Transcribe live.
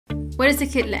What is a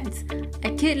kit lens? A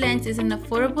kit lens is an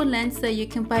affordable lens that you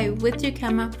can buy with your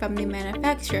camera from the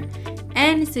manufacturer,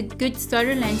 and it's a good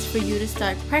starter lens for you to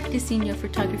start practicing your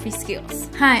photography skills.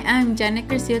 Hi, I'm Janet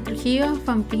Garcia Trujillo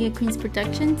from Being a Queens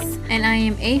Productions, and I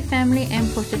am a family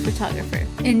and portrait photographer.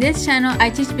 In this channel, I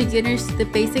teach beginners the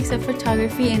basics of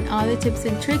photography and all the tips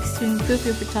and tricks to improve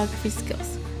your photography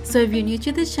skills. So if you're new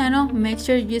to this channel, make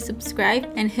sure you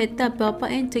subscribe and hit that bell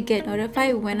button to get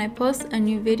notified when I post a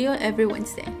new video every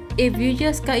Wednesday. If you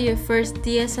just got your first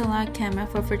DSLR camera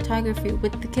for photography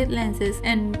with the kit lenses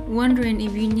and wondering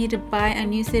if you need to buy a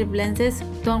new set of lenses,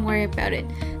 don't worry about it.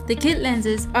 The kit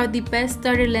lenses are the best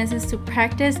starter lenses to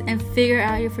practice and figure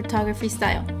out your photography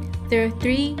style. There are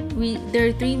three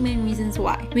main reasons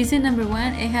why. Reason number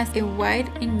one, it has a wide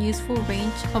and useful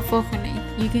range of focal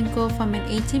length. You can go from an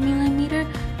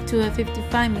 18mm to a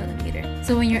 55mm.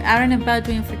 So when you're out and about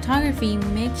doing photography,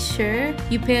 make sure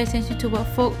you pay attention to what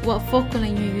focal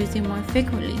length you're using more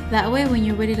frequently. That way, when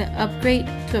you're ready to upgrade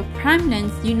to a prime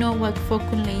lens, you know what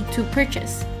focal length to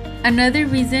purchase. Another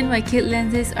reason why kit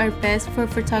lenses are best for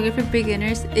photography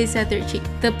beginners is that they're cheap.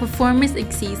 The performance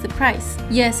exceeds the price.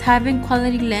 Yes, having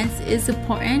quality lens is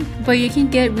important, but you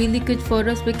can get really good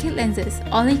photos with kit lenses.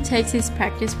 All it takes is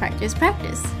practice, practice,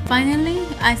 practice. Finally,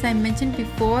 as I mentioned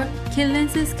before, kit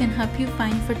lenses can help you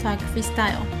find your photography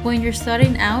style. When you're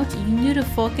starting out, you need to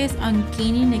focus on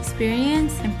gaining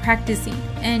experience and practicing,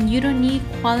 and you don't need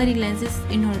quality lenses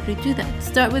in order to do that.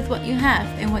 Start with what you have,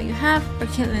 and what you have are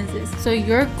kit lenses. So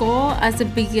your goal as a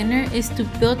beginner is to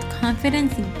build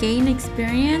confidence, gain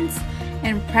experience,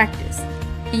 and practice.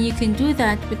 And you can do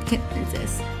that with kit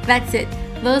lenses. That's it.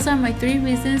 Those are my 3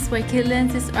 reasons why kit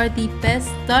lenses are the best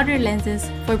starter lenses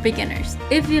for beginners.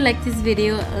 If you like this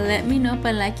video, let me know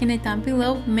by liking it down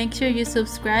below. Make sure you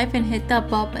subscribe and hit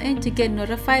that bell button to get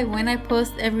notified when I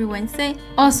post every Wednesday.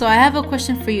 Also, I have a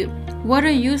question for you. What are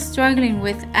you struggling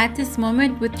with at this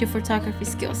moment with your photography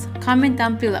skills? Comment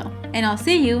down below, and I'll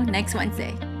see you next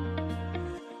Wednesday.